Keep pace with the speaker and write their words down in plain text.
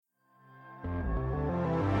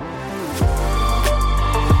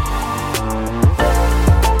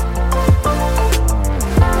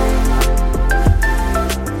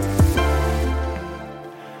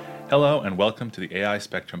Hello and welcome to the AI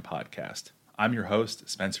Spectrum podcast. I'm your host,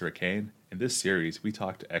 Spencer Akane. In this series, we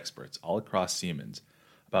talk to experts all across Siemens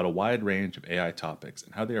about a wide range of AI topics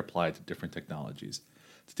and how they are applied to different technologies.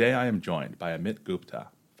 Today, I am joined by Amit Gupta,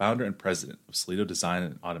 founder and president of Solido Design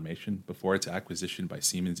and Automation before its acquisition by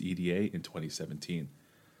Siemens EDA in 2017.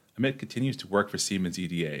 Amit continues to work for Siemens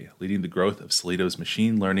EDA, leading the growth of Solido's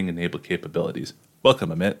machine learning-enabled capabilities.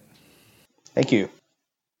 Welcome, Amit. Thank you.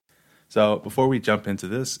 So before we jump into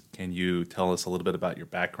this, can you tell us a little bit about your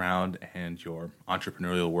background and your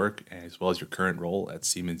entrepreneurial work, as well as your current role at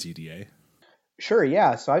Siemens EDA? Sure,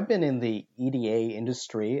 yeah. So I've been in the EDA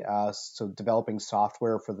industry, so developing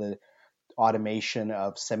software for the automation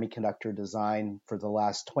of semiconductor design for the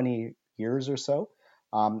last 20 years or so.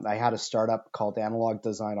 I had a startup called Analog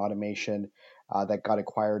Design Automation that got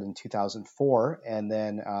acquired in 2004. And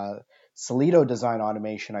then Solido Design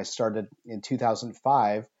Automation I started in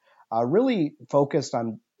 2005. Really focused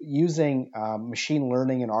on using machine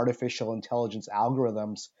learning and artificial intelligence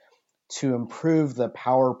algorithms to improve the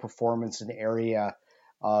power performance and area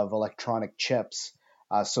of electronic chips.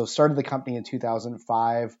 So started the company in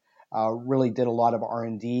 2005, really did a lot of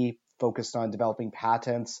R&D, focused on developing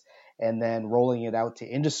patents, and then rolling it out to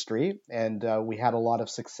industry. And we had a lot of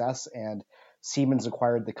success, and Siemens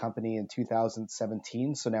acquired the company in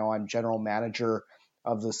 2017. So now I'm general manager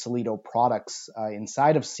of the Solido products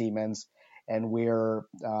inside of Siemens. And we're,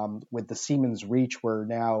 with the Siemens Reach, we're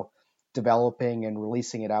now developing and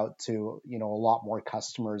releasing it out to, a lot more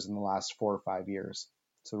customers in the last 4 or 5 years.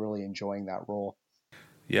 So really enjoying that role.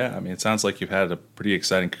 Yeah, I mean, it sounds like you've had a pretty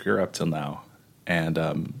exciting career up till now. And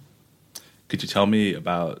could you tell me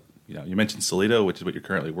about, you mentioned Solido, which is what you're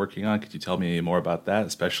currently working on. Could you tell me more about that,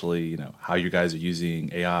 especially, how you guys are using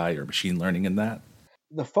AI or machine learning in that?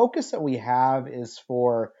 The focus that we have is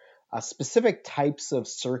for specific types of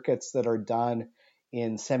circuits that are done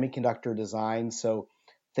in semiconductor design. So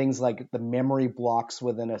things like the memory blocks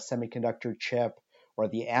within a semiconductor chip, or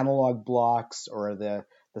the analog blocks, or the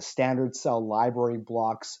standard cell library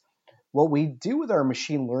blocks. What we do with our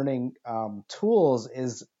machine learning tools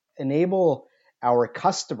is enable our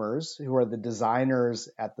customers, who are the designers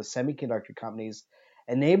at the semiconductor companies,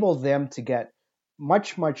 enable them to get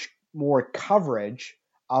much more coverage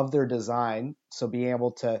of their design. So being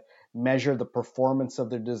able to measure the performance of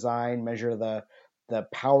their design, measure the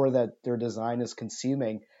power that their design is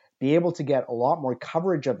consuming, be able to get a lot more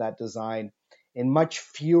coverage of that design in much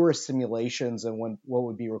fewer simulations than what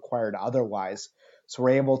would be required otherwise. So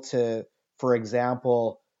we're able to, for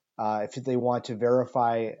example, if they want to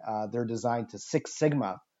verify their design to Six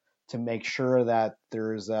Sigma to make sure that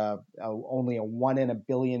there's only a 1 in a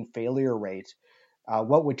billion failure rate,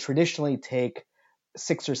 what would traditionally take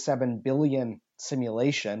 6 or 7 billion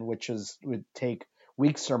simulation, which would take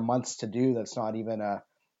weeks or months to do. That's not even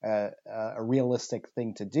a realistic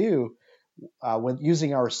thing to do. With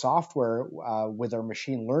using our software, with our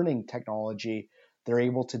machine learning technology, they're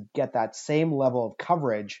able to get that same level of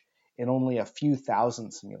coverage in only a few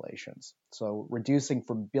thousand simulations. So reducing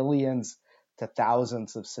from billions to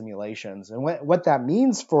thousands of simulations. And what that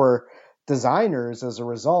means for designers as a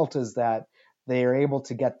result is that they are able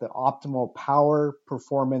to get the optimal power,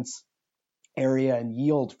 performance, area, and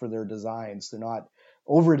yield for their designs. They're not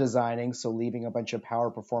over designing, so leaving a bunch of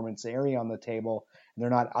power, performance, area on the table. And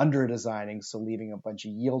they're not under designing, so leaving a bunch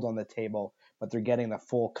of yield on the table, but they're getting the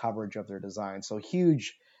full coverage of their design. So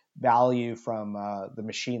huge value from the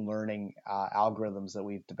machine learning algorithms that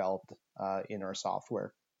we've developed in our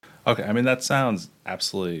software. Okay, I mean, that sounds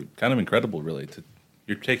absolutely kind of incredible, really.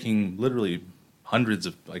 You're taking literally hundreds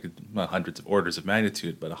of not hundreds of orders of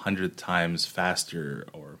magnitude, but 100 times faster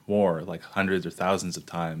or more, like hundreds or thousands of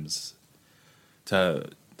times to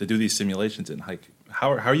do these simulations. And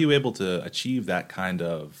how are you able to achieve that kind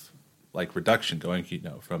of reduction, going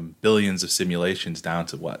from billions of simulations down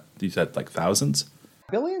to what you said, like thousands?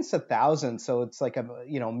 Billions to thousands. So it's like a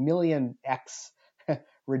million X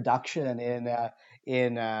reduction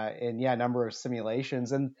in number of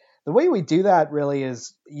simulations. And the way we do that really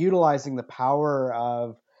is utilizing the power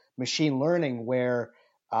of machine learning, where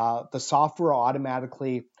the software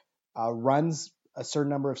automatically runs a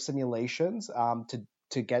certain number of simulations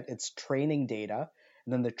to get its training data.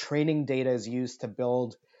 And then the training data is used to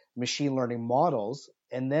build machine learning models.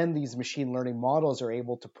 And then these machine learning models are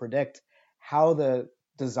able to predict how the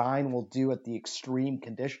design will do at the extreme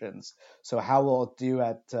conditions. So how will it do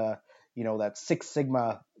at that Six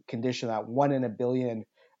Sigma condition, that 1 in a billion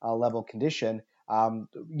level condition,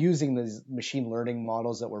 using these machine learning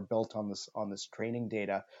models that were built on this training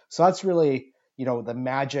data. So that's really the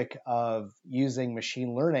magic of using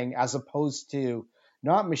machine learning, as opposed to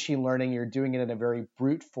not machine learning. You're doing it in a very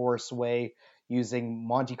brute force way using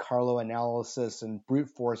Monte Carlo analysis and brute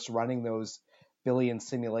force running those billion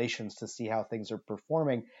simulations to see how things are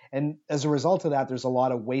performing. And as a result of that, there's a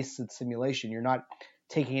lot of wasted simulation. You're not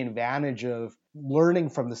taking advantage of learning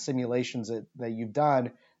from the simulations that you've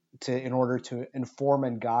done in order to inform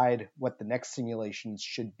and guide what the next simulations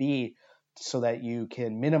should be, so that you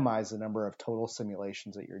can minimize the number of total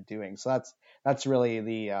simulations that you're doing. So that's really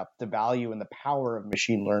the value and the power of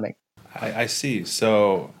machine learning. I see.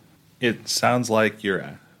 So it sounds like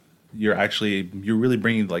you're really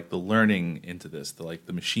bringing like the learning into this,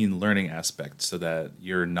 the machine learning aspect, so that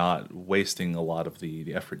you're not wasting a lot of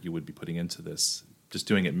the effort you would be putting into this, just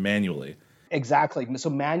doing it manually. Exactly. So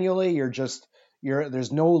manually,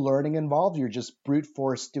 there's no learning involved. You're just brute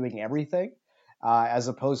force doing everything, as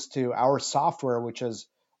opposed to our software, which is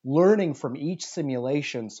learning from each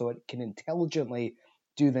simulation so it can intelligently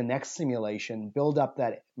do the next simulation, build up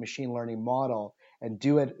that machine learning model, and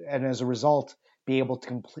do it, and as a result, be able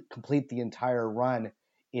to complete the entire run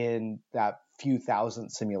in that few thousand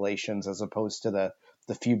simulations as opposed to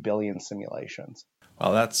the few billion simulations.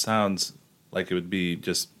 Well, that sounds like it would be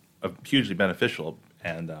just hugely beneficial,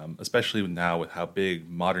 and especially now with how big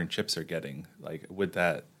modern chips are getting. Like, with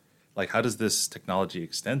that, like, how does this technology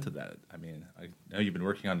extend to that? I mean, I know you've been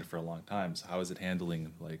working on it for a long time. So how is it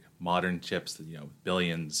handling like modern chips that,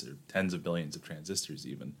 billions or tens of billions of transistors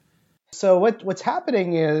even? So what's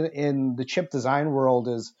happening in the chip design world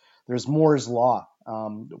is there's Moore's law,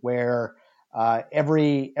 where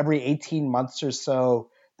every 18 months or so,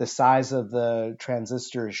 the size of the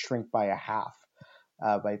transistors shrink by a half,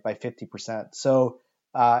 by 50%. So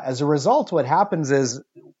as a result, what happens is,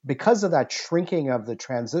 because of that shrinking of the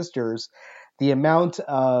transistors, the amount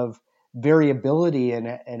of variability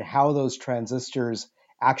in how those transistors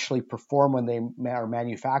actually perform when they are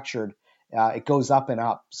manufactured, it goes up and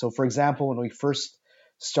up. So, for example, when we first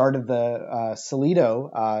started the Solido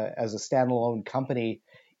as a standalone company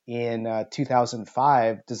in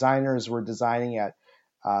 2005, designers were designing at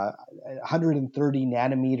 130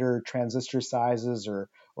 nanometer transistor sizes or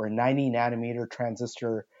 90 nanometer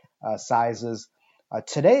transistor sizes.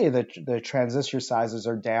 Today, the transistor sizes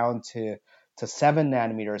are down to 7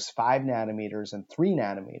 nanometers, 5 nanometers, and 3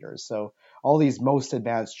 nanometers. So all these most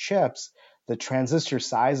advanced chips, the transistor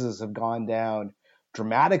sizes have gone down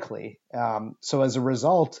dramatically. So as a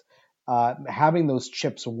result, having those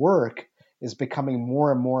chips work is becoming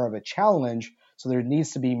more and more of a challenge. So there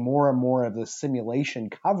needs to be more and more of the simulation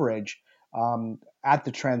coverage at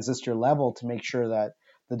the transistor level to make sure that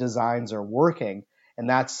the designs are working. And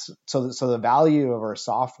that's so the value of our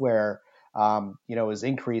software, is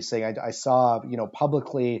increasing. I saw,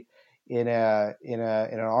 publicly in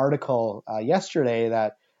an article yesterday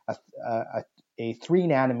that a 3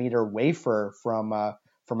 nanometer wafer from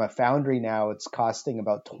a foundry now, it's costing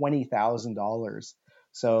about $20,000.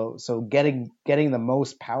 So getting the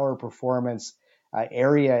most power performance,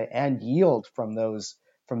 area and yield from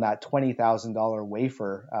that $20,000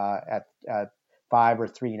 wafer at 5 or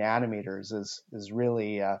 3 nanometers is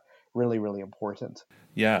really really important.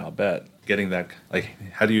 Yeah, I'll bet. Getting that, like,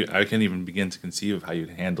 I can't even begin to conceive of how you'd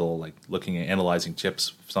handle, like, looking at analyzing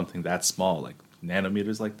chips, something that small, like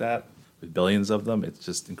nanometers like that, with billions of them. It's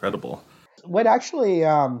just incredible. What actually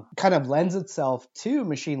kind of lends itself to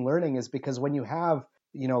machine learning is because when you have,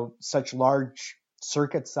 such large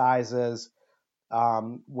circuit sizes,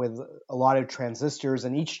 with a lot of transistors,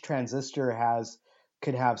 and each transistor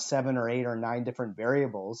could have 7 or 8 or 9 different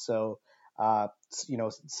variables. So,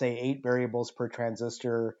 say 8 variables per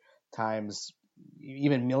transistor times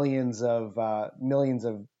even millions of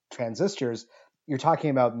transistors. You're talking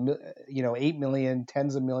about 8 million,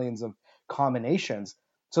 tens of millions of combinations.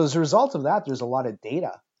 So as a result of that, there's a lot of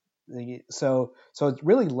data. So it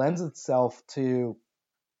really lends itself to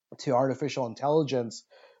artificial intelligence,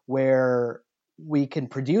 where we can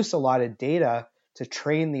produce a lot of data to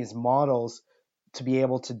train these models to be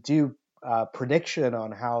able to do prediction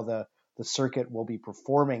on how the circuit will be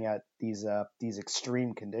performing at these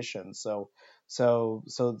extreme conditions. So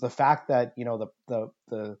the fact that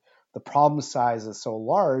the problem size is so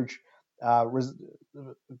large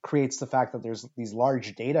creates the fact that there's these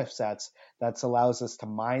large data sets that allows us to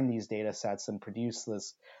mine these data sets and produce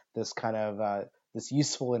this kind of this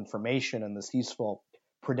useful information and this useful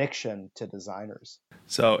prediction to designers.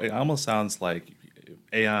 So it almost sounds like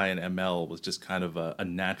AI and ML was just kind of a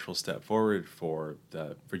natural step forward for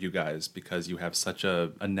you guys, because you have such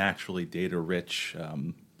a naturally data-rich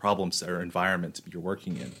problems or environment you're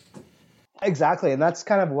working in. Exactly, and that's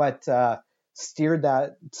kind of what steered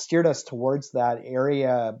us towards that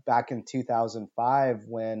area back in 2005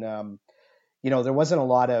 when there wasn't a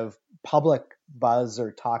lot of public buzz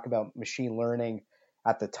or talk about machine learning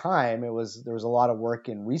at the time. There was a lot of work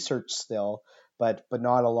in research still, but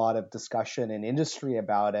not a lot of discussion in industry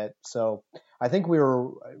about it. So I think we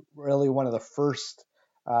were really one of the first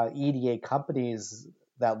EDA companies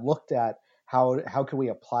that looked at how can we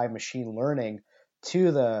apply machine learning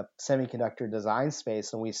to the semiconductor design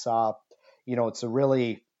space, and we saw, it's a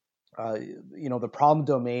really the problem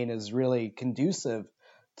domain is really conducive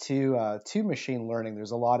to machine learning.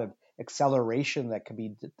 There's a lot of acceleration that can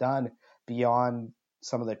be done beyond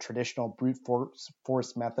some of the traditional brute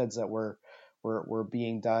force methods that were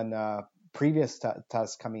being done previous to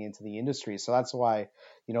us coming into the industry. So that's why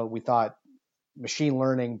we thought machine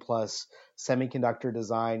learning plus semiconductor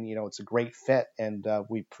design, it's a great fit, and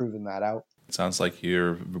we've proven that out. It sounds like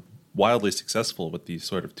you're wildly successful with these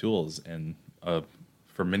sort of tools, and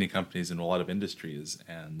for many companies in a lot of industries.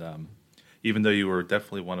 And even though you were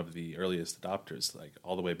definitely one of the earliest adopters, like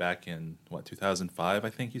all the way back in 2005, I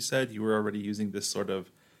think you said, you were already using this sort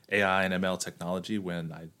of AI and ML technology,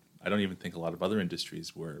 when I don't even think a lot of other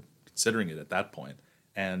industries were considering it at that point.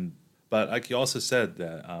 But like you also said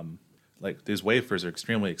that like these wafers are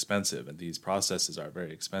extremely expensive and these processes are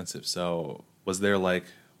very expensive. So was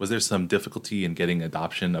there some difficulty in getting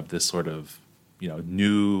adoption of this sort of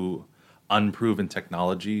new unproven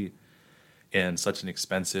technology in such an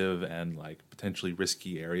expensive and like potentially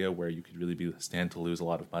risky area where you could really stand to lose a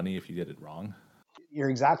lot of money if you did it wrong? You're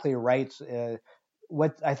exactly right.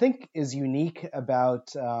 What I think is unique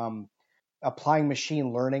about applying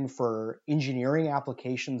machine learning for engineering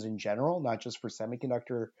applications in general, not just for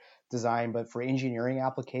semiconductor design, but for engineering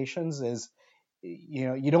applications, is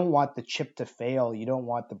you don't want the chip to fail, you don't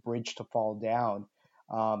want the bridge to fall down.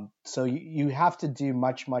 So you have to do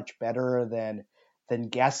much better than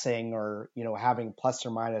guessing, or having plus or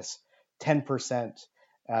minus 10%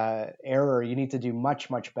 error. You need to do much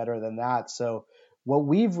better than that. So what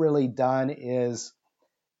we've really done is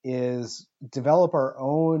develop our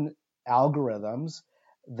own algorithms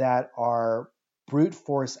that are brute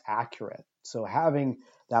force accurate. So having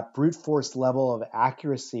that brute force level of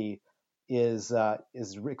accuracy is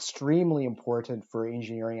extremely important for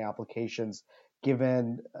engineering applications,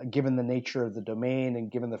 given the nature of the domain, and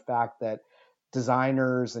given the fact that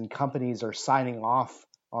designers and companies are signing off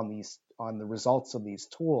on the results of these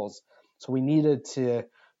tools. So we needed to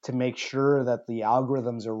make sure that the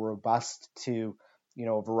algorithms are robust to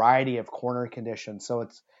a variety of corner conditions. So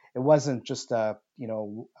it wasn't just a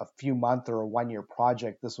few month or a 1 year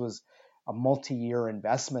project. This was a multi-year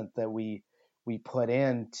investment that we put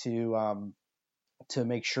in to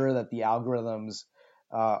make sure that the algorithms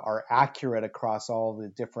are accurate across all the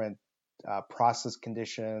different process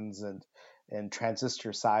conditions and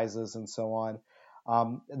transistor sizes and so on.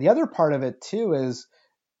 The other part of it too is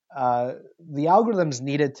the algorithms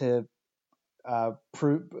needed to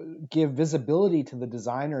give visibility to the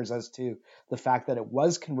designers as to the fact that it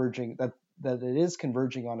was converging, that it is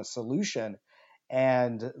converging on a solution,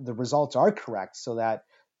 and the results are correct, so that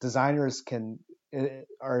designers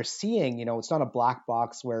are seeing, it's not a black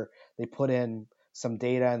box where they put in some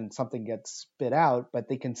data and something gets spit out, but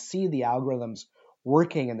they can see the algorithms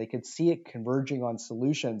working, and they can see it converging on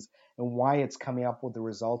solutions and why it's coming up with the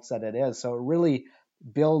results that it is. So it really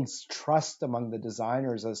builds trust among the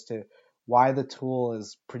designers as to why the tool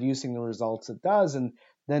is producing the results it does, and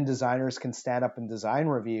then designers can stand up in design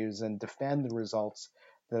reviews and defend the results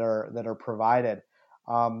that are provided.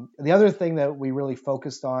 The other thing that we really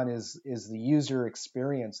focused on is the user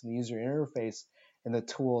experience and the user interface in the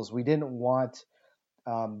tools. We didn't want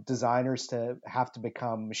designers to have to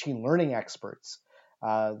become machine learning experts.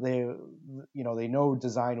 They know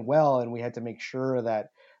design well, and we had to make sure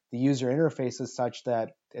that the user interface is such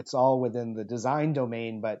that it's all within the design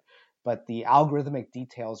domain, but the algorithmic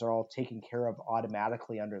details are all taken care of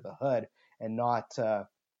automatically under the hood, and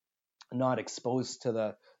not exposed to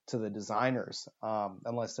the designers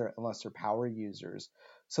unless they're power users.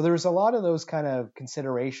 So there's a lot of those kind of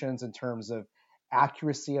considerations in terms of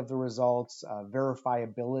accuracy of the results,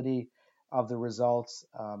 verifiability of the results,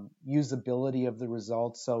 usability of the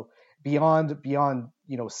results. So beyond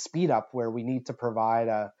speed up, where we need to provide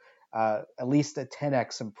at least a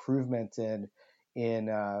 10x improvement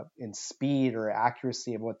in speed or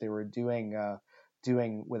accuracy of what they were doing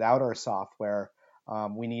without our software.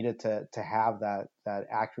 We needed to have that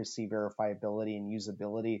accuracy, verifiability, and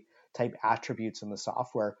usability type attributes in the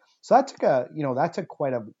software. So that took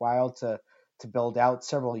quite a while to build out,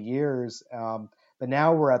 several years. But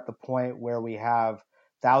now we're at the point where we have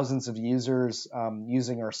thousands of users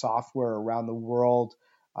using our software around the world.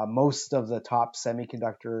 Most of the top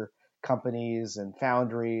semiconductor companies and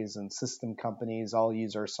foundries and system companies all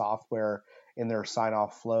use our software in their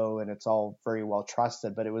sign-off flow, and it's all very well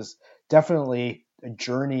trusted. But it was definitely a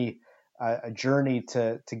journey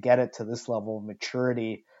to get it to this level of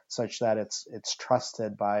maturity, such that it's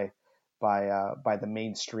trusted by the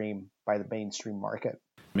mainstream market.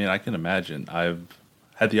 I mean, I can imagine. I've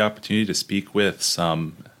had the opportunity to speak with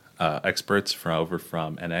some experts over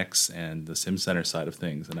from NX and the SimCenter side of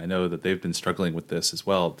things, and I know that they've been struggling with this as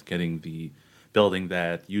well, building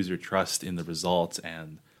that user trust in the results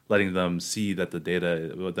and letting them see that the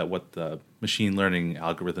data, that what the machine learning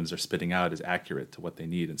algorithms are spitting out is accurate to what they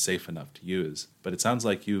need and safe enough to use. But it sounds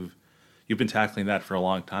like you've been tackling that for a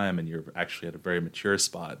long time, and you're actually at a very mature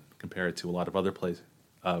spot compared to a lot of other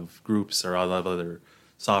groups or a lot of other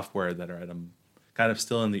software that are at a kind of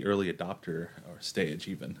still in the early adopter or stage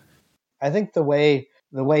even. I think the way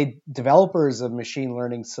developers of machine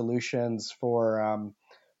learning solutions for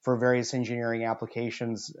various engineering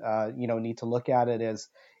applications, need to look at it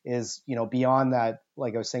is beyond that,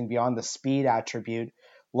 like I was saying, beyond the speed attribute,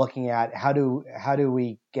 looking at how do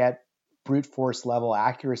we get brute force level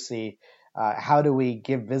accuracy. How do we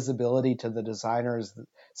give visibility to the designers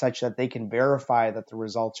such that they can verify that the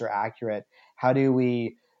results are accurate? How do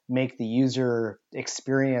we make the user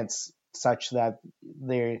experience such that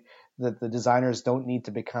the designers don't need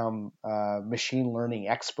to become machine learning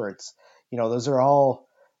experts? Those are all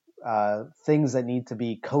things that need to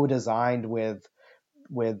be co-designed with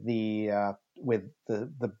the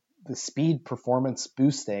speed performance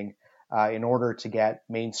boosting in order to get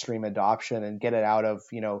mainstream adoption and get it out of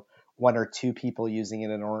one or two people using it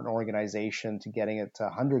in an organization to getting it to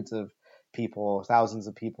hundreds of people, thousands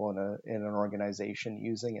of people in an organization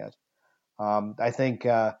using it. I think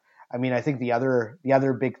the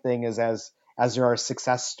other big thing is as there are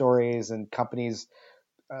success stories and companies,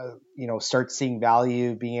 start seeing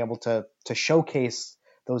value, being able to showcase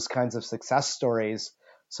those kinds of success stories,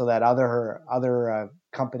 so that other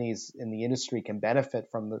companies in the industry can benefit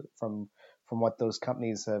from what those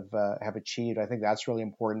companies have achieved. I think that's really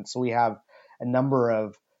important. So we have a number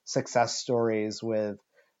of success stories with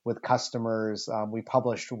customers. We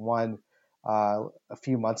published one a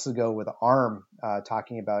few months ago with ARM,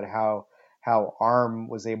 talking about how ARM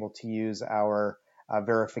was able to use our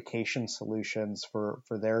verification solutions for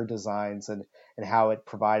their designs, and how it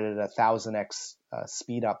provided 1,000x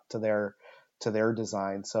speed up to their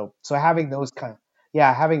design. So having those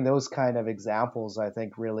kind of examples, I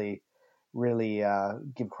think really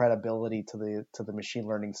give credibility to the machine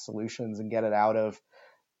learning solutions and get it out of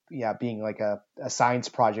being like a science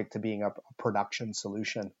project to being a production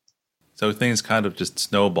solution. So things kind of just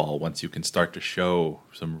snowball once you can start to show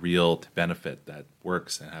some real benefit that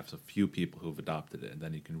works and have a few people who've adopted it, and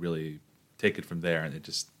then you can really take it from there, and it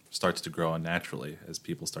just starts to grow on naturally as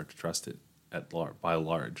people start to trust it by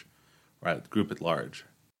large, or at group at large.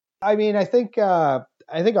 I mean, I think our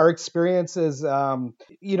experience is,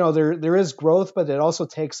 there is growth, but it also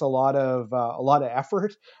takes a lot of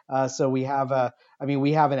effort. So we have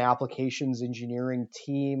an applications engineering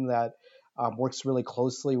team that works really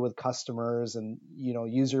closely with customers and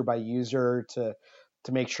user by user to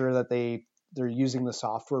make sure that they're using the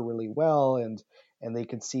software really well, and they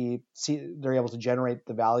can see they're able to generate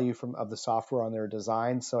the value of the software on their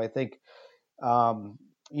design. So I think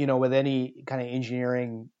with any kind of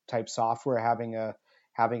engineering type software, having a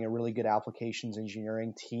really good applications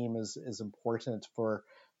engineering team is important for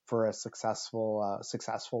a successful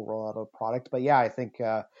rollout of a product. But I think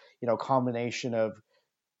combination of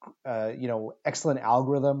excellent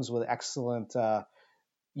algorithms with excellent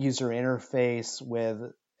user interface with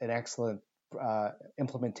an excellent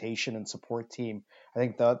implementation and support team. I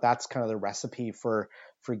think that's kind of the recipe for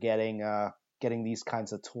getting these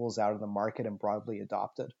kinds of tools out of the market and broadly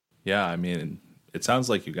adopted. Yeah, I mean, it sounds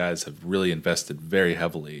like you guys have really invested very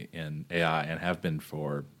heavily in AI and have been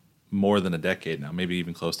for more than a decade now, maybe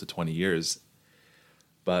even close to 20 years.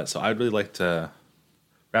 But so I'd really like to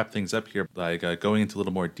wrap things up here by going into a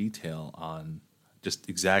little more detail on just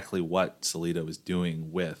exactly what Celido is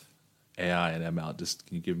doing with AI and ML. Just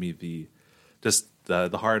can you give me the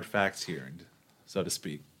hard facts here, so to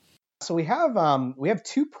speak? So we have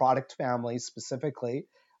two product families specifically,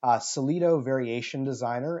 Celido Variation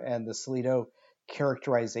Designer and the Celido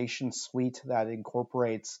Characterization Suite, that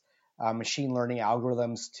incorporates machine learning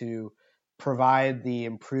algorithms to provide the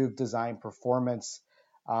improved design performance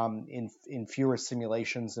in fewer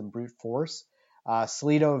simulations and brute force.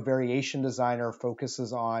 Celido Variation Designer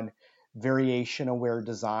focuses on variation-aware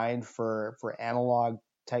design for analog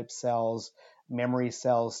type cells, memory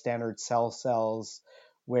cells, standard cell cells,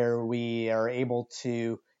 where we are able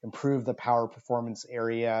to improve the power, performance,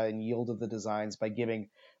 area, and yield of the designs by giving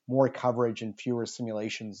more coverage and fewer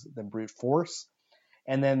simulations than brute force.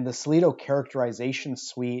 And then the Salido characterization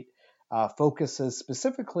suite focuses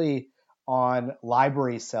specifically on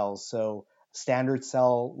library cells, so standard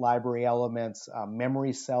cell library elements,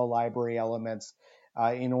 memory cell library elements,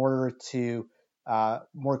 in order to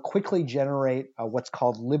more quickly generate what's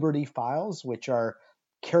called Liberty files, which are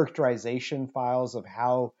characterization files of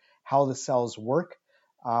how the cells work,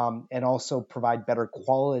 and also provide better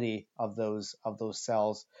quality of those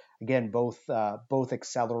cells. Again, both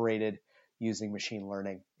accelerated using machine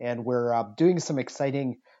learning. And we're doing some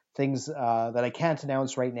exciting things that I can't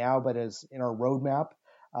announce right now, but is in our roadmap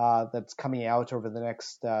that's coming out over the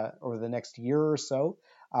next year or so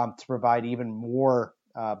to provide even more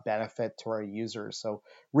benefit to our users. So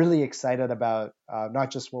really excited about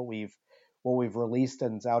not just what we've released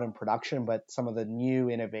and is out in production, but some of the new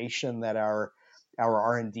innovation that our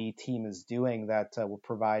R&D team is doing that will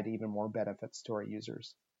provide even more benefits to our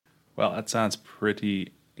users. Well, that sounds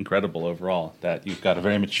pretty incredible overall, that you've got a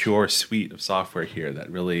very mature suite of software here that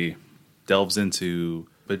really delves into,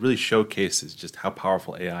 but really showcases just how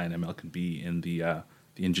powerful AI and ML can be in the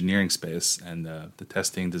engineering space and the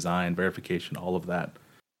testing, design, verification, all of that.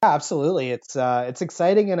 Yeah, absolutely. It's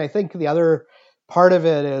exciting, and I think the other part of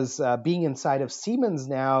it is being inside of Siemens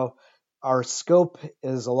now. Our scope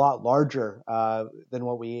is a lot larger than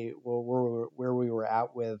where we were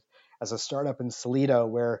at with as a startup in Salido,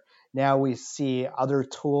 where now we see other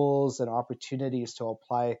tools and opportunities to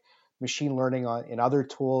apply machine learning in other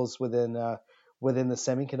tools within the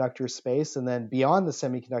semiconductor space, and then beyond the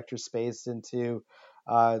semiconductor space into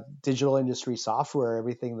digital industry software,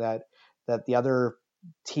 everything that the other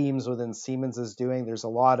teams within Siemens is doing. There's a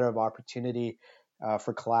lot of opportunity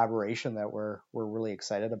for collaboration that we're really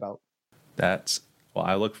excited about. Well,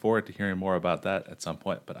 I look forward to hearing more about that at some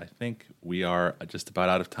point, but I think we are just about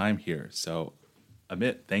out of time here. So,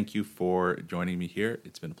 Amit, thank you for joining me here.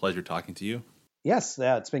 It's been a pleasure talking to you. Yes,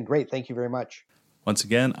 it's been great. Thank you very much. Once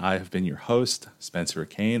again, I have been your host, Spencer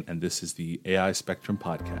Kane, and this is the AI Spectrum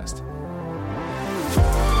Podcast.